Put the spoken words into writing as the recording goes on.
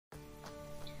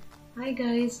Hi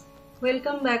guys,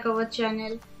 welcome back our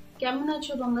channel. কেমন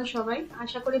আছো তোমরা সবাই?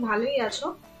 আশা করি ভালোই আছো,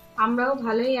 আমরাও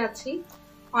ভালোই আছি।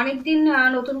 অনেকদিন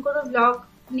নতুন করে ব্লগ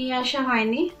নিয়ে আসা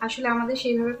হয়নি, আসলে আমাদের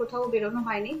সেইভাবে কোথাও বেরোনো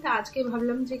হয়নি। তা আজকে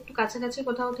ভাবলাম যে একটু কাছাকাছি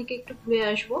কোথাও থেকে একটু ঘুরে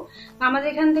আসবো। আমাদের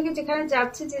এখান থেকে যেখানে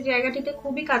যাচ্ছি, যে জায়গাটিতে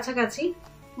খুবই কাছাকাছি,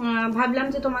 ভাবলাম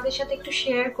যে তোমাদের সাথে একটু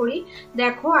শেয়ার করি।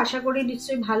 দেখো, আশা করি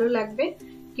নিশ্চয়ই ভালো লাগবে।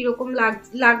 কিরকম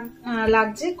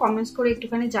লাগছে কমেন্টস করে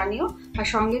একটুখানি জানিও, আর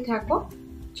সঙ্গে থাকো।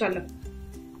 চলো।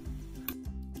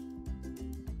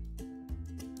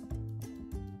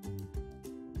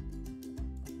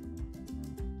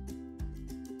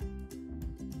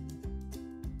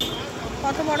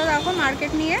 কত বড় দেখো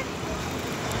মার্কেট নিয়ে।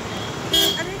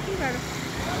 আরে কি বার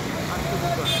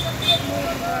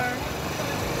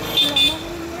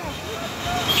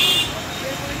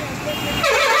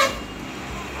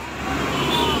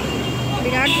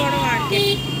বিরাট বড়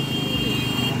মার্কেট।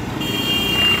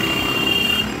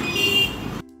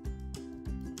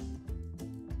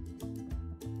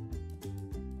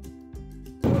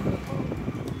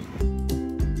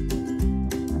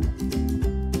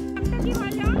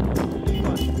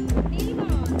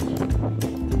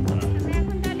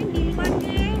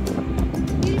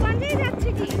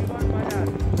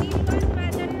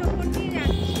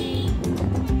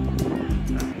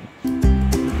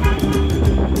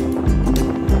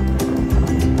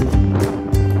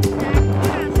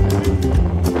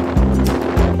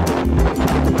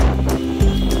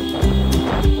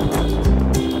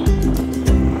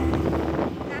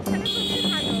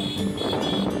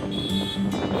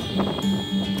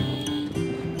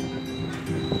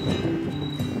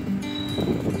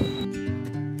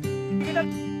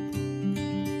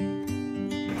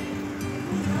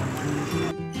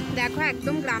 দেখো,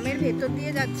 একদম গ্রামের ভেতর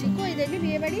দিয়ে যাচ্ছি। কই দেখি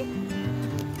বিয়ে বাড়ি,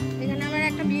 এখানে আবার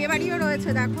একটা বিয়ে বাড়িও রয়েছে।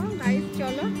 দেখো গাইস,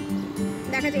 চলো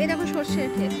দেখা যায়। এই দেখো সর্ষের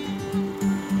ক্ষেত।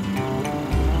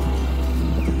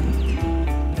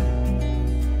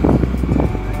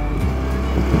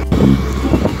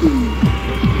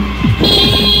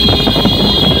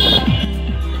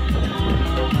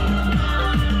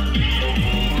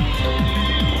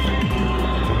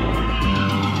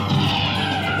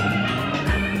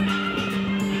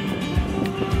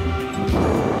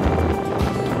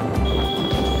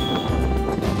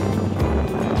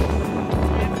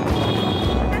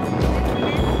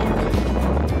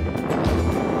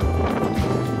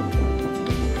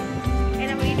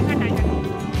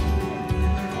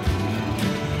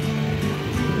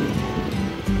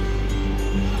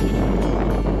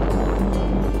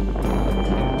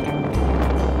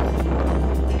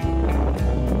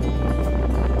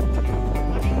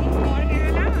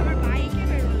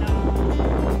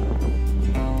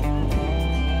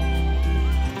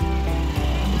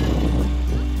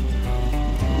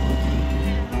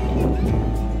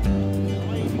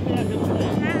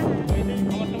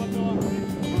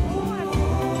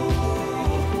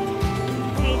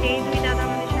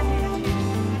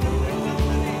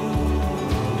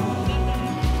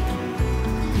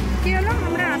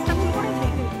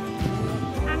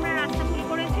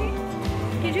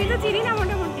 চিনি না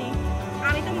মোটামুটি,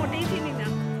 আমি তো মোটেই চিনি না।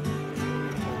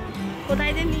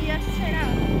 কোথায় যে নিয়ে যাচ্ছে এরা।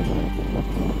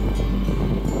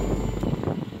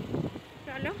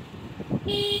 চলো।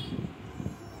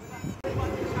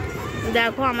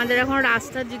 দেখো, আমাদের এখন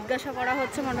রাস্তা জিজ্ঞাসা করা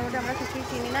হচ্ছে। মোটামুটি আমরা কিছুই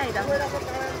চিনি না। এই দেখো,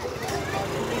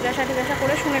 জিজ্ঞাসা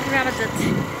করে শুনে শুনে আবার যাচ্ছি।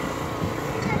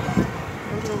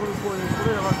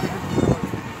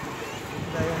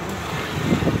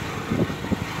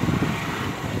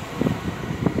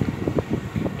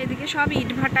 এদিকে সব ইট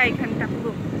ভাটা, এখানটা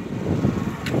পুরো।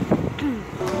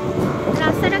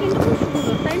 রাস্তাটা কিন্তু খুব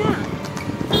সুন্দর, তাই না?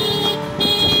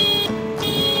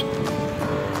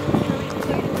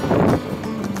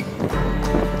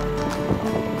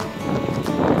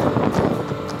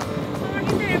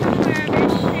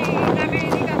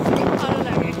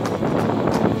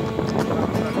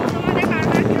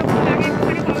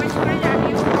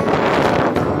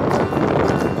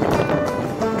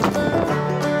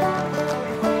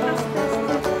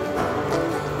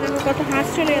 কত হাঁস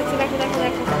চলে যাচ্ছে। দেখো দেখো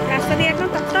দেখো, রাস্তা দিয়ে একদম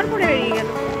তত্তর করে বেরিয়ে গেল।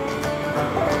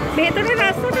 ভেতরের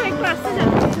রাস্তাটা একটু আসতে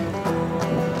যাচ্ছে।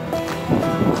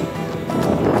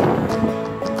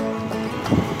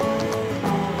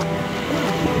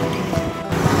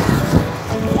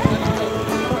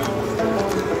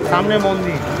 সামনে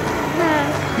মন্দির। হ্যাঁ,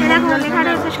 দেখো লেখা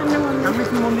রয়েছে সামনে মন্দির। সামনে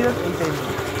কি মন্দির আছে? এইটাই।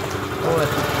 ও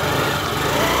আচ্ছা,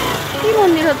 কি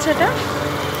মন্দির হচ্ছে এটা?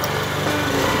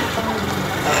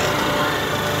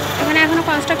 এখানে এখনো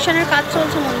কনস্ট্রাকশনের কাজ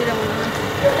চলছে মন্দিরের মনে হয়,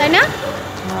 তাই না?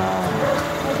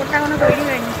 ওপরটা এখনো তৈরি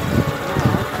হয়নি,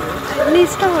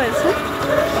 নিচটা হয়েছে।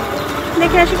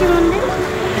 দেখে আসি কি মন্দির।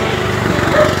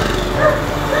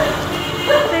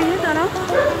 দেখি তারা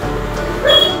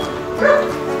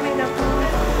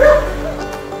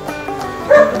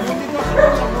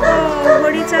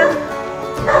হরিচাঁদ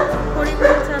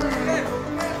হরিচাঁদ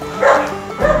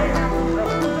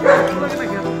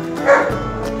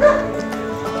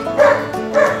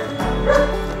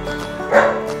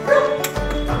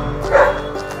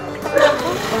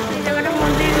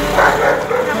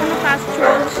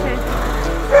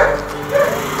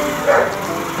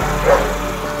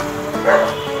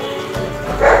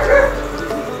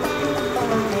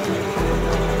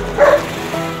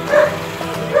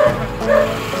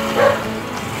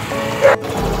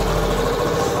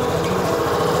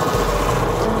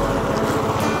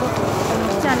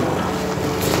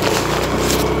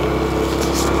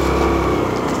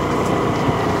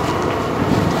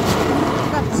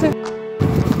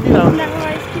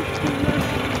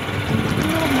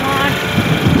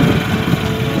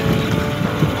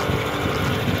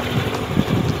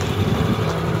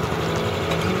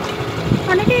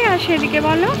অনেকেই আসে এদিকে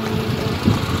বলো।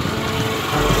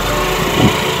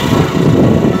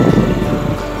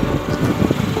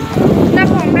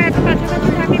 দেখো আমরা এত কাছাকাছি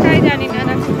থাকি তাই জানি না।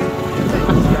 দেখো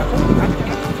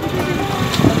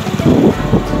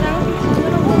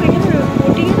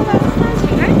বোটিংয়েরও ব্যবস্থা আছে,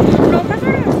 হ্যাঁ নৌকা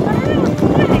চড়ার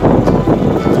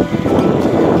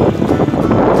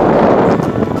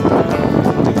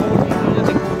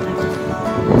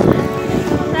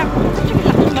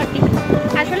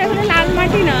আসলে এগুলো লাল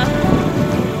মাটি না,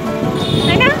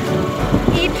 তাই না?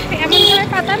 ইট এমন করে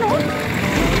পাতানো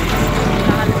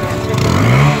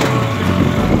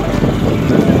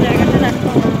জায়গাটা দেখো,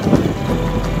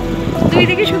 দুই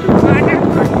দিকে শুধু মাঠ আর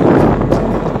মাঠ।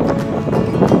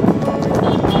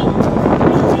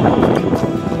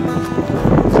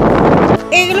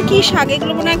 এগুলো কি শাক?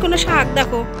 এগুলো মনে হয় কোনো শাক।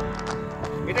 দেখো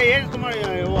এটা এর তোমার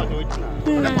ও আছে ওইটা না,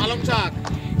 ওটা পালং শাক।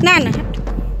 না না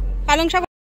পালং শাক।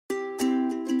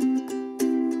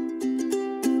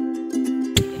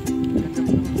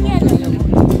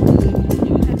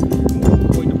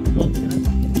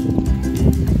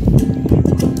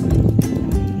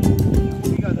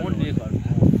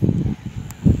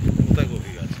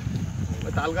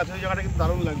 তাল গাছ ওই জায়গাটা কিন্তু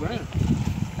দারুণ লাগবে। হ্যাঁ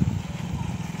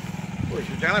ওই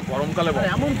জায়গা গরমকালে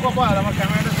এমন কপাল আমার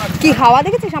ক্যামেরাটা কি হাওয়া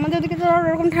দেখেছিস? আমাদের ওদিকে তো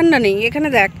ওরকম ঠান্ডা নেই, এখানে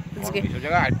দেখ আজকে এই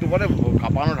জায়গা একটু পরে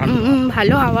কাঁপানো ঠান্ডা।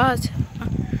 ভালো হাওয়া আছে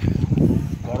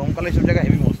গরমকালে সব জায়গা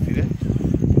হেভি মস্তি রে।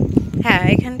 হ্যাঁ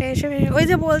এখানটা এসে ওই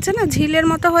যে বলছে না ঝিলের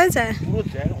মতো হয়ে যায় পুরো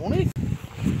জায়গা অনেক।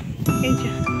 এই যে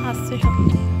আসছে সব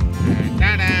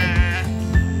টাটা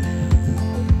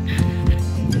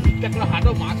একটা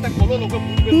হাঁটো মাছটা খোলো লোকে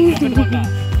বুঝবে পকেট কোনটা।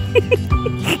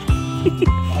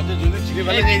 আচ্ছা যদি ছিড়ে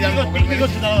ফেলে নিয়ে যাবে পিকনিক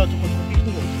করতে দাঁড়াও চুপ করো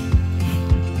পিকনিক করতে।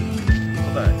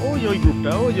 কোথায়? ওই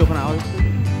গ্রুপটা ওই যে ওখানে আওয়াজ।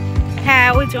 হ্যাঁ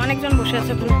ওই যে অনেকজন বসে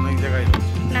আছে পুরো অনেক জায়গায়।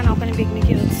 না না ওখানে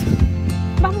পিকনিকই হচ্ছে।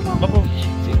 বাবু বাবু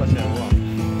ঠিক আছে বাবা।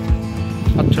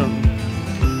 আচ্ছা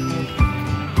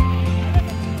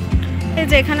এই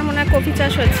যে এখানে মনে হয় কফি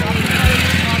চাষ হচ্ছে।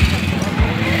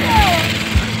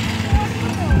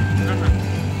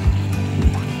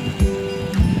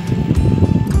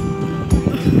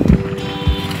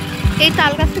 এই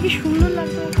তাল গাছটা কি সুন্দর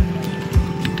লাগছে।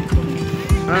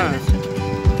 হ্যাঁ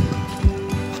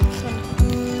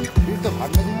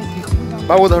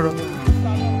বাবু ধরো।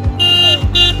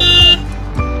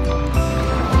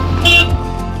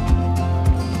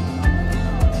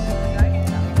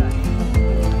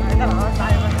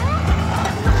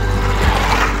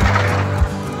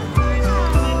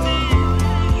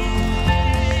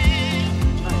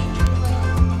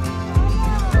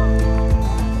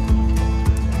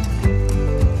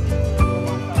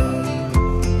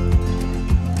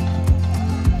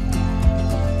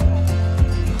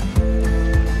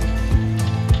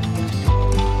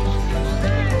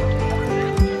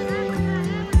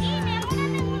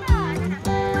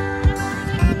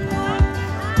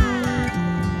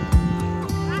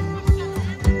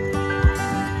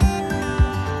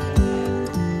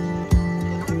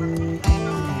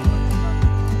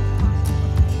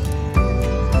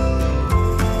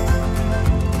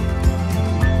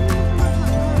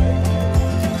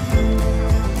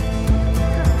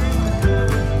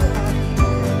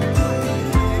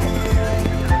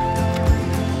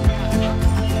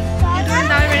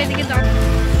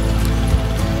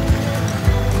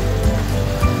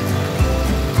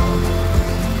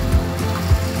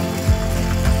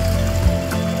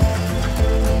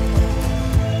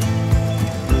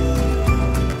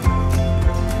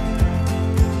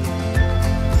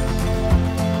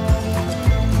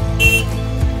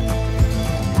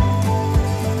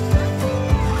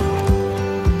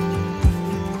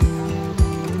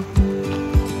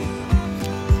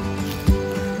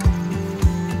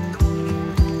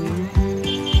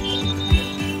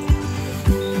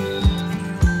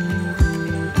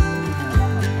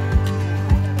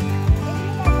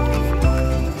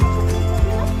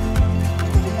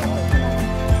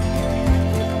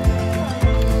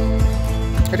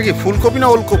 এটা কি ফুলকপি না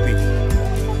ওলকপি?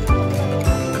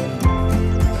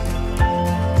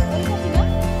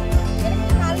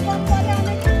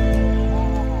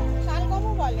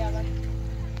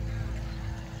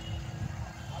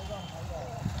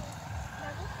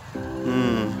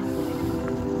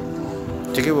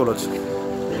 ঠিকই বলেছ।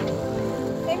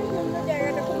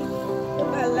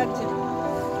 ভালো লাগছে,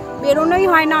 বেরোনোই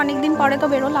হয় না, অনেকদিন পরে তো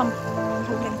বেরোলাম।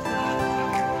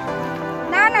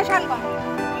 না না শালগম,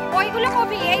 ওইগুলো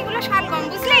কপি, এইগুলো শালগম,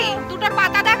 বুঝলি? দুটোর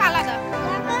পাতা দেখ আলাদা।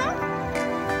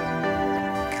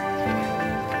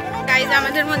 গাইজ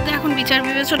আমাদের মধ্যে এখন বিচার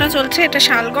বিবেচনা চলছে, এটা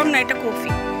শালগম না এটা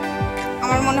কপি।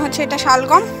 আমার মনে হচ্ছে এটা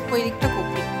শালগম, ওই দিকটা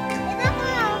কপি।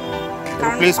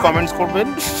 প্লিজ কমেন্টস করবেন,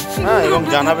 হ্যাঁ, এবং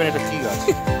জানাবেন এটা কি গাছ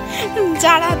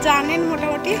যারা জানেন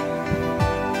মোটামুটি।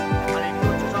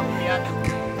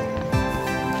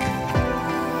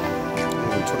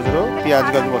 ছোট ছোট পেঁয়াজ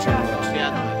গাছ বসানো আছে,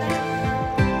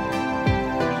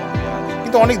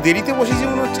 কিন্তু অনেক দেরিতে বসেছে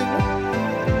মনে হচ্ছে।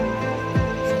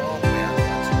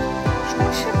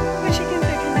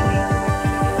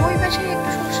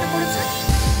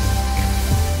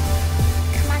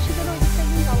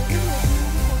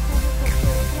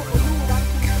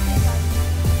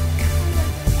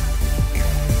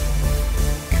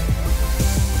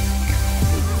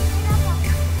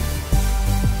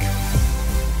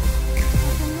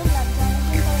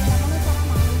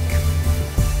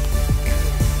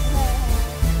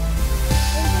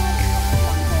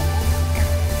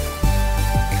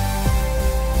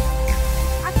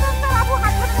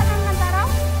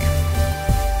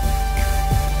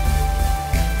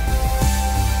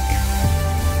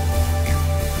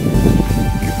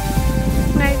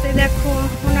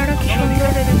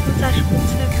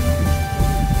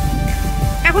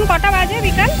 এখন কটা বাজে?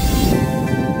 বিকাল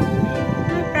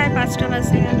প্রায় 5টা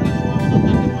বাজে গেল।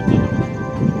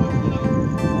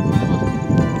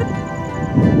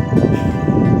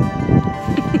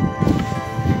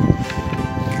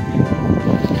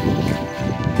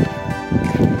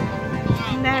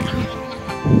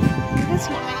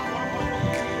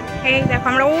 এই দেখো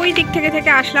আমরা ওই দিক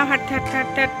থেকে আসলাম হাঁটতে হাঁটতে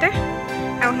হাঁটতে হাঁটতে,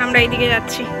 এখন আমরা এইদিকে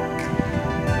যাচ্ছি।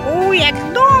 ওই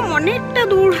একদম অনেকটা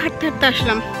দূর হাঁটতে হাঁটতে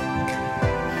আসলাম।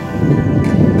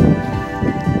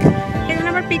 এখানে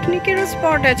আবার পিকনিকেরও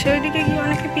স্পট আছে, ওইদিকে গিয়ে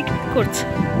অনেকে পিকনিক করছে।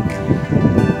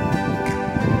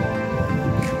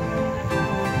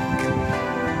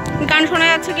 গান শোনা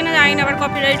যাচ্ছে কিনা জানি না, আবার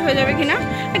কপিরাইট হয়ে যাবে কিনা।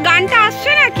 গানটা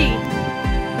আসছে নাকি?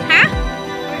 হ্যাঁ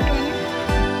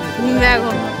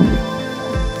দেখো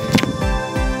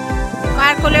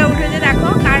কার কোলে উঠেছে, দেখো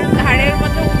কার ঘাড়ের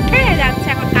মতো উঠে যাচ্ছে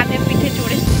এখন কাদের পিঠে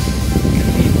চড়ে।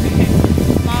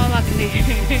 মা বাগনে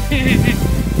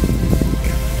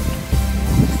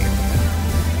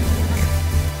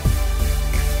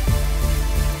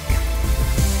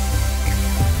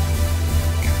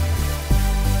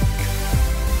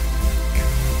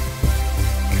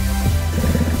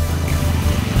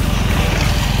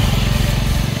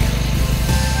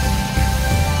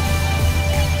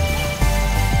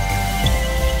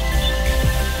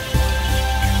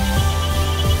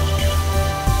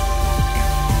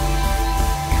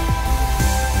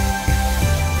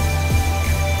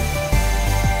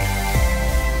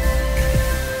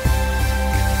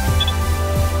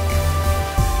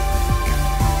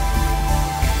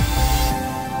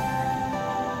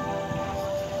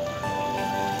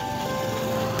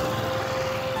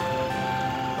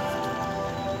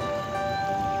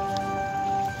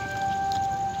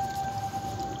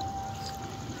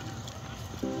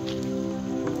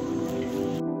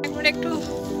একটু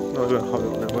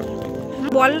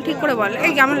বল, ঠিক করে বল।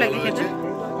 এই কেমন লাগে খেতে?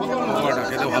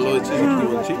 খেতে ভালো হয়েছে, সত্যি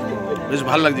বলছি, বেশ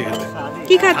ভালো লাগছে খেতে।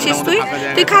 কি খাচ্ছিস তুই?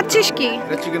 তুই খাচ্ছিস কি?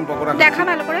 চিকেন পকোড়া দেখা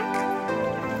ভালো করে।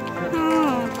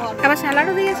 আবার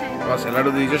স্যালাডও দিয়েছে। আবার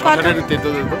স্যালাডও দিয়েছে, শসাটা তেতো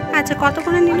তেতো। আচ্ছা কত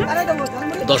করে নিল?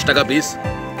 10 টাকা পিস।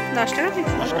 10 টাকা পিস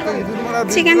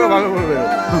চিকেন ভালো করবে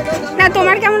না?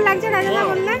 তোমার কেমন লাগছে রাজা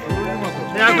বললে?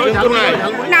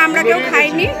 না আমরা কেউ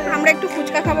খাইনি, আমরা একটু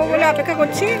ফুচকা খাবো বলে অপেক্ষা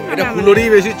করছি। এটা ফুলরি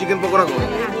বেশি, চিকেন পকোড়া কম।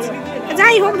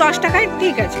 যাই হোক 10 টাকায়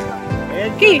ঠিক আছে।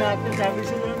 কি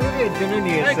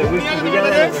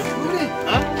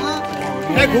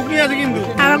ঘুগনি আছে কিন্তু,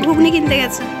 আবার ঘুগনি কিনতে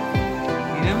গেছে।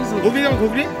 ঘুগনি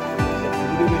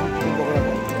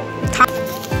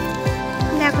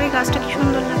দেখো এই গাছটা কি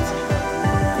সুন্দর লাগছে।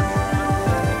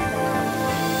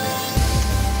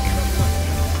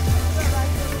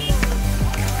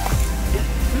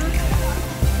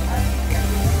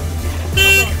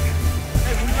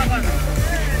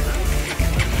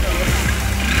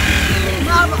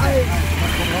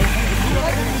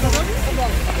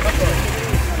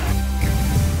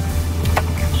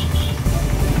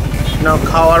 না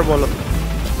খাওয়ার বলো।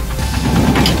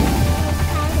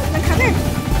 খাবে?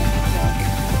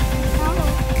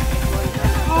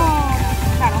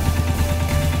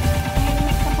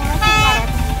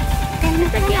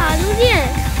 কি আলু দিয়ে?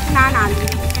 না না আলু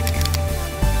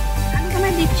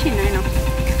তোমায় দিচ্ছি না। না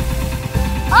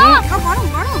গরম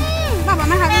গরম বাবা,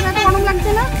 আমার হাতে এত গরম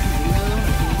লাগছে না,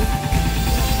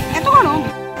 এত গরম।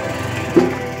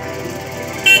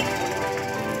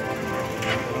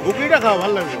 ঘুগনিটা খাও,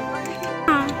 ভালো লাগবে।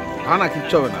 না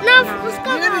কিচ্ছু হবে না, না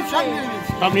ফুচকা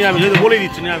সব নিরামিষ, বলেই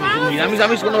দিচ্ছি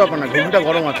নিরামিষ কোনো ব্যাপার না। ঘুগনিটা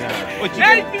গরম আছে।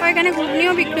 এখানে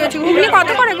ঘুগনিও বিক্রি হচ্ছে। ঘুগনি কত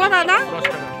করে গো দাদা?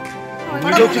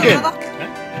 চিকেন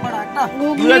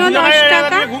ঘুগনিও 10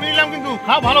 টাকা, ঘুগনি নিলাম কিন্তু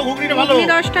খাও, ভালো ঘুগনিটা ভালো।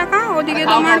 10 টাকা। ওদিকে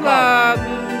তোমার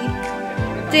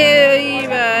যে ওই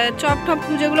চপ টপ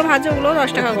যেগুলো ভাজে ওগুলো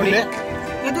 10 টাকা করে।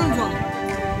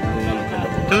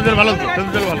 তেল ভালো তো,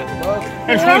 তেল ভালো।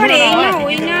 এই না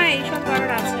ওই না এইসব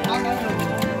কারণ আছে।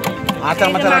 আচার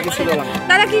মাচার আর কিছু দেবো না।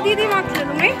 দাদা কি দিদি মাখছো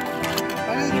তুমি?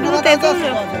 শুধু তেঁতুল।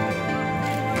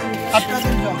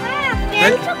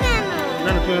 না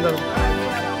তুমি দাও,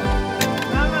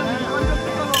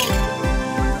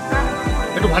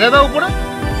 একটু ভাজা দাও উপরে।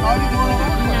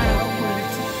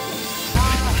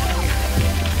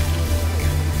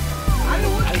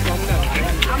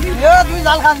 তুই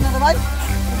জাল খাস না রে ভাই,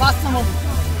 বাচ্চা মতো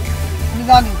আমি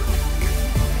জানি।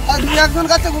 আর দুই একজন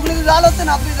খাচ্ছে ঘুগনি, জাল হচ্ছে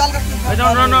না, আপনি জাল খাচ্ছেন।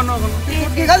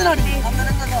 কি খাচ্ছেন আপনি?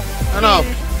 না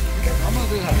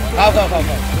খাও খাও খাও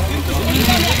খাও।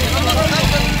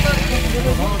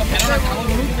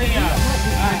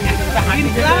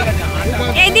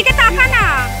 এইদিকে তাকা না,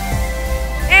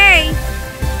 এই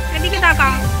এদিকে তাকা।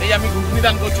 এই আমি ঘুগনি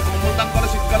দান করছি, কম্বল দান করে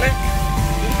শীতকালে।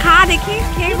 খা দেখি,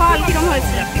 খেয়ে বল কিরকম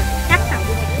হয়েছে।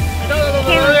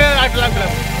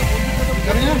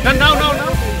 একটা নাও নাও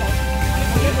নাও।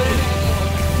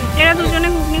 এরা দুজনে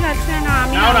ঘুগনি খাচ্ছে না,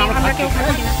 আমরা কেউ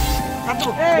খাচ্ছি না।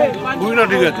 ঘুগনিটা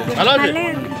ঠিক আছে, ভালো আছে।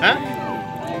 হ্যাঁ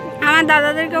আমার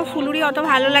দাদাদেরকেও ফুলুরি অত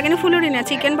ভালো লাগেনি, ফুলুরি না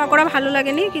চিকেন পকোড়া ভালো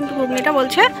লাগেনি, কিন্তু ঘুগনিটা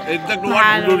বলছে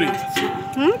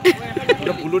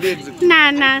না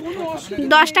না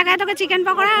 10 টাকায় তোকে চিকেন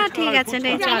পকোড়া ঠিক আছে।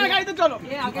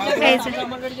 এই যে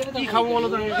কি খাবো বলো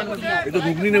তো? এই তো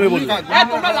ঘুগনি নেবে বলছো।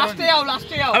 তোমরা লাস্টে যাও,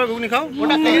 লাস্টে যাও। আরে ঘুগনি খাও।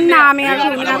 না আমি আর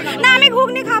ঘুগনি খাবো না, আমি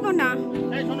ঘুগনি খাবো না।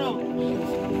 এই শোনো,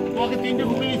 তোমাকে 3টে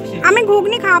ঘুগনি দিচ্ছি। আমি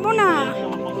ঘুগনি খাবো না।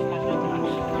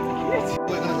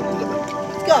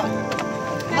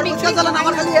 আর উৎসা চলে না,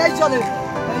 আমার খালি এই চলে,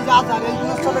 এই যে আচার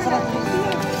এইগুলো চলে সারা।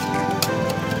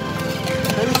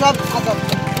 এই সব আচার,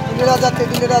 তেলের আচার,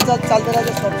 তেঁতুলের আচার, চালতের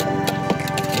আচার সব।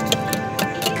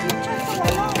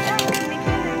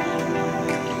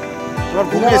 তোমার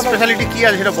ঘুগনি স্পেশালিটি কি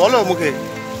আছে সেটা বলো মুখে।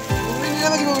 ঘুগনি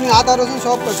নিরামিষ ঘুগনি, আদা রসুন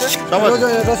সব আছে, সব আছে?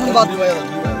 রসুন বাদ।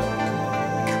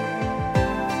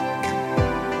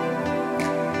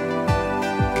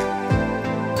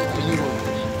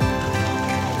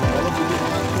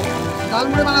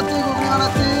 ডালমুড়ি বানাচ্ছি, ঘুগনি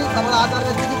বানাচ্ছি, তারপরে আচার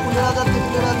বেশি, ফুলের আচার,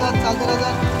 তেঁতুলের আচার, চালতের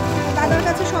আচার। দাদার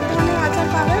কাছে সব ধরনের আচার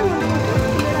পাবে,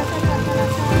 ফুলের আচার, চালতার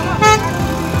আচার।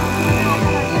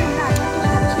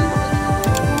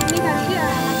 ঘুগনি খাচ্ছি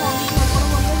আর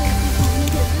আমাকে অনেক ঘুগনি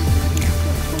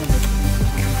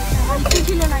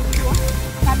ছিল না কিছু,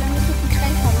 তাহলে আমি একটু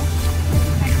ফুচকাই খাবো।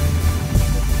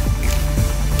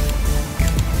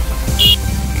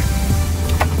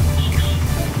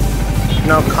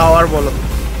 না খাওয়ার বলো।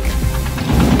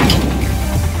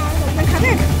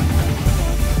 খাবে?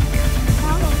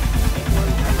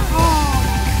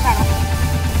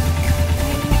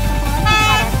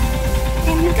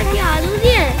 কি আলু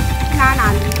দিয়ে? না না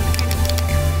আলু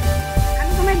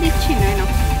আমি তোমায় দিচ্ছি না।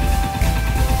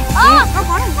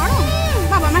 গরম গরম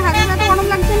বাবা, আমার হাতে এত গরম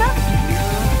লাগছে না,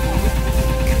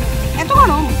 এত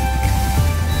গরম।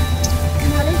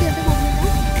 ভালোই খেতে ঘুগনিটা,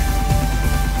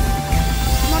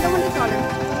 মোটামুটি চলে,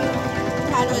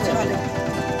 ভালো হয়েছে ভালো।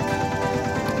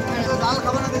 ডাল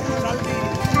খাবো না, দেখুন ডাল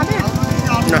খাবে?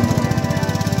 না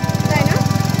তাই না?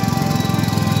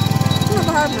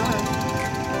 ভালো না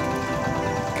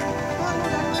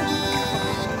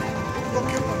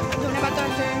ধনেপাতা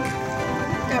আছে,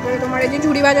 তারপরে তোমার এই যে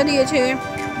ঝুড়ি ভাজা দিয়েছে,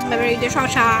 তারপরে এই যে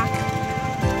শশা,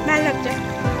 ভালো লাগছে।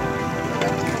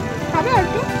 খাবে আর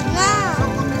একটু? না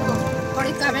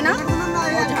অনেক খাবে না,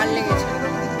 ও ঝাল লেগেছে।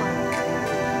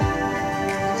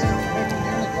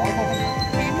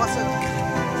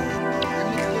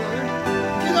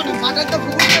 মাথাটা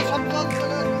ঘুগনি সব জল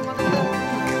চলে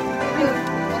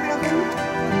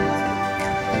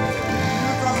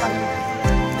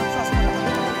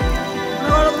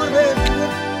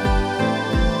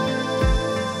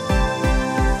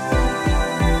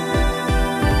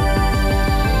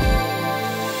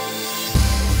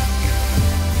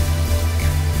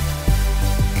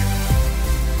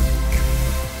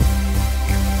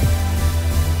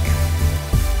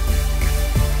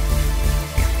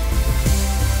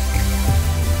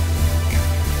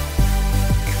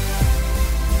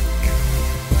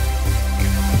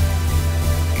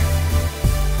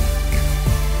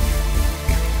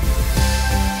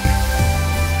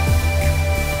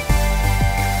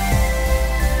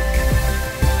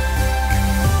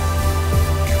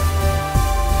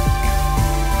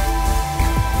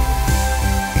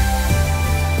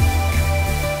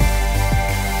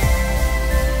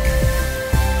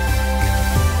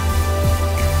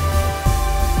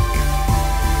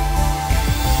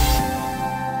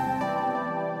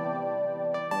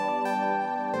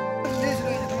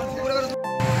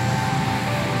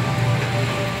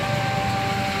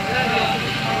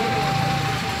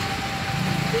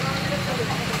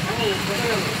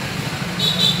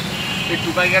এই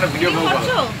টুকাইকে একটা ভিডিও কল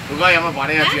করো। টুকাই আমরা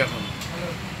বাড়ি আছি এখন।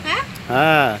 হ্যাঁ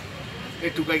হ্যাঁ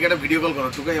এই টুকাইকে একটা ভিডিও কল করো।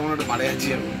 টুকাই আমরা একটা বাড়ি আছি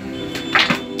এখন।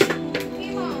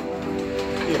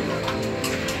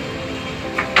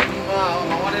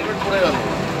 আমার হেলমেট পড়ে গেল।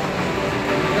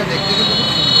 এটা দেখতে কিন্তু খুব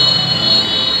সুন্দর।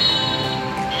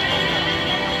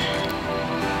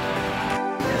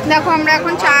 দেখো আমরা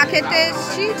এখন চা খেতে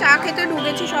এসেছি, চা খেতে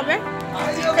ঢুকেছি সবে।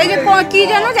 এই যে কি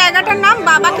যেন জায়গাটার নাম,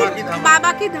 বাবা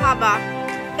কি ধাবা,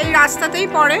 এই রাস্তাতেই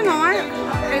পড়ে নয়।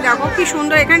 এই দেখো কি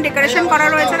সুন্দর এখানে ডেকোরেশন করা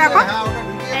রয়েছে। দেখো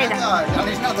এই দেখো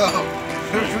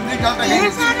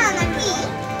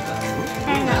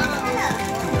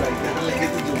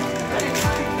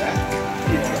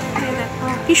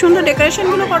কি সুন্দর ডেকোরেশন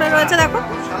গুলো করা রয়েছে। দেখো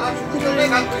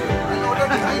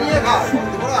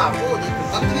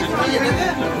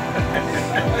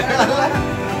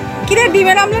কিরে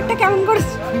ডিমের আমলেটটা কেমন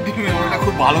করেছে? ডিমের আমলেটটা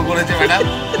খুব ভালো করেছে ম্যাডাম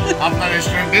আপনার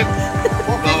রেস্টুরেন্টে।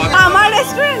 আমার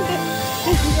রেস্টুরেন্টে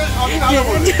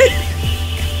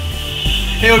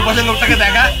এই ওই পাশের লোকটাকে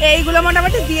দেখা। এইগুলো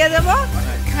মোটামুটি দিয়ে দেবো।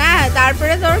 হ্যাঁ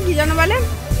তারপরে তোর কি যেন বলে,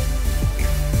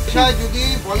 যদি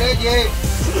বলে যে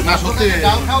না সত্যি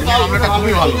আমলেটটা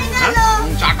খুবই ভালো। হ্যাঁ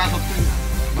চাটা সত্যি।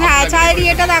 হ্যাঁ চায়ের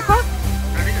ইয়েটা দেখো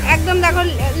একদম, দেখো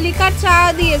লিকার চা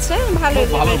দিয়েছে, ভালো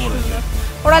ভালো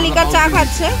ওরা লিকার চা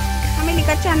খাচ্ছে। আমি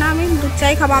লিকার চা না, আমি দুধ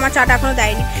চাই খাবো। আমার চাটা এখনো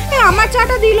দেয়নি। আমার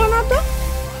চাটা দিল না তো।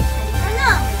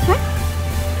 হ্যাঁ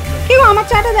কি গো আমার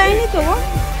চাটা দেয়নি তো গো।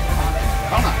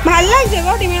 ভালো লাগছে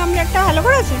গো ডিমের আমলেটটা, ভালো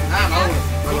করেছে।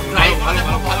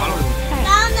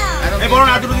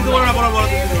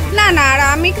 না না আর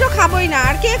আমি তো খাবোই না,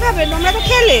 আর কে খাবে? তোমরা তো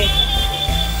খেলে।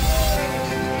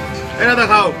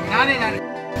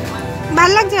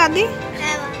 ভালো লাগছে আদি?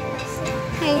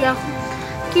 এই দেখো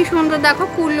কি সুন্দর, দেখো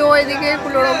কুলো, এদিকে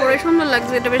কুলোর ওপরে সুন্দর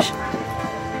লাগছে এটা বেশ।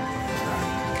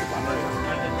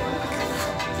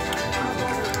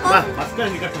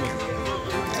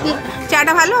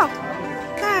 চাটা ভালো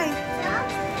তাই?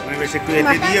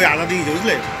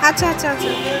 আচ্ছা আচ্ছা আচ্ছা,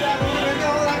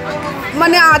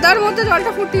 মানে আদার মধ্যে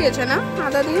জলটা ফুটিয়েছে না,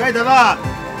 আদা দিয়ে।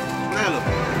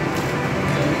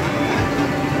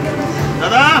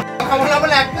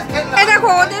 এই দেখো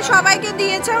ওদের সবাইকে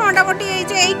দিয়েছে মোটামুটি এই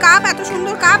যে এই কাপ, এত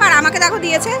সুন্দর কাপ, আর আমাকে দেখো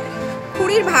দিয়েছে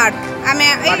পুরীর ভাত। আমি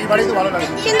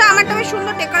কিন্তু আমারটা বেশ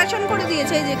সুন্দর ডেকোরেশন করে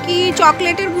দিয়েছে। এই যে কি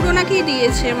চকলেটের গুঁড়ো না কি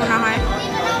দিয়েছে মনে হয়,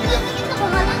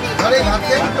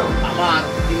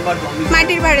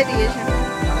 মাটির ভাড়ে দিয়েছে।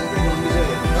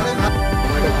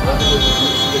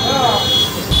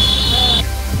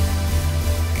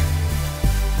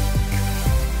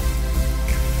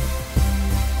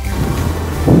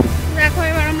 দেখো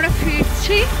এবার আমরা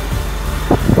ফিরছি,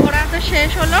 ওরা তো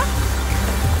শেষ হলো,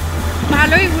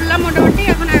 ভালোই ঘুরলাম মোটামুটি।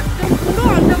 এখন একদম পুরো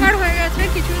অন্ধকার হয়ে গেছে,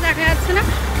 কিছুই দেখা যাচ্ছে না।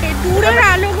 এই দূরের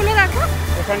আলোগুলো দেখো,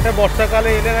 এখানটা বর্ষাকালে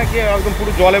এলে নাকি একদম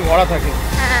পুরো জলে ভরা থাকে।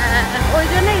 ওই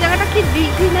জন্য এই জায়গাটা কি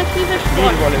দিঘি না কি বেশ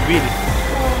বলে বিল।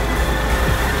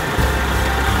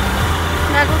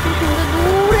 দেখো কি সুন্দর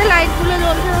দূরে লাইটগুলো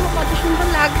জ্বলছে, দেখো কত সুন্দর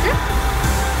লাগছে।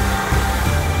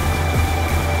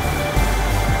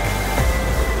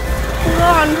 পুরো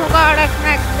অন্ধকার এখন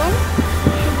একদম,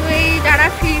 শুধু এই যারা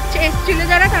ফিরছে এসছিল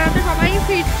যারা, তারা তো সবাই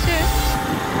ফিরছে।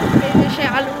 এই যে সে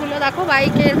আলোগুলো দেখো,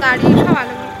 বাইকের গাড়ি সব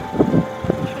আলোগুলো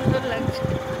সুন্দর লাগছে।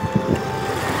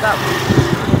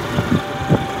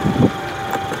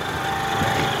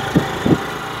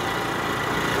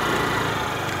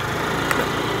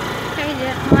 এই যে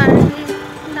আমার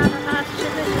দাদাটা আসছে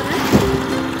পেছনে,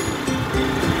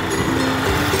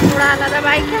 ওরা আলাদা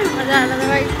বাইকে, আমরা আলাদা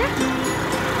বাইকে।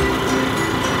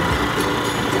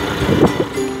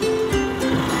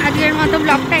 আজকের মতো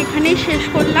ব্লগটা এখানেই শেষ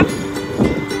করলাম।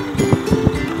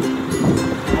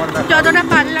 যতটা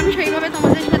পারলাম সেইভাবে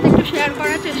তোমাদের সাথে একটু শেয়ার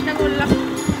করার চেষ্টা করলাম।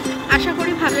 আশা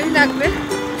করি ভালোই লাগবে।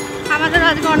 আমাদের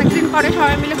আজকে অনেকদিন পরে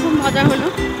সবাই মিলে খুব মজা হলো।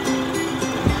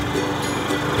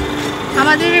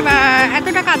 আমাদের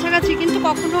এতটা কাছাকাছি কিন্তু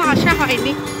কখনো আসা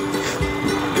হয়নি,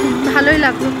 ভালোই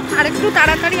লাগলো। আর একটু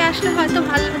তাড়াতাড়ি আসলে হয়তো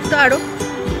ভালো লাগতো, আরও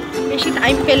বেশি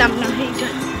টাইম পেলাম না। এইটা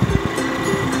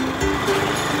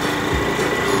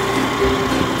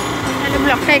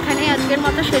ব্লগটা এখানেই আজকের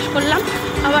মতো শেষ করলাম।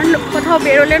 আবার কোথাও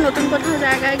বেরোলে, নতুন কোথাও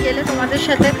জায়গায় গেলে তোমাদের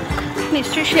সাথে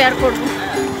নিশ্চয়ই শেয়ার করব।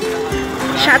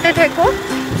 সাথে থেকো,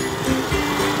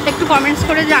 একটু কমেন্টস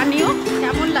করে জানিও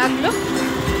কেমন লাগলো।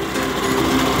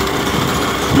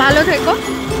 ভালো থেকো,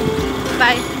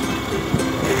 বাই।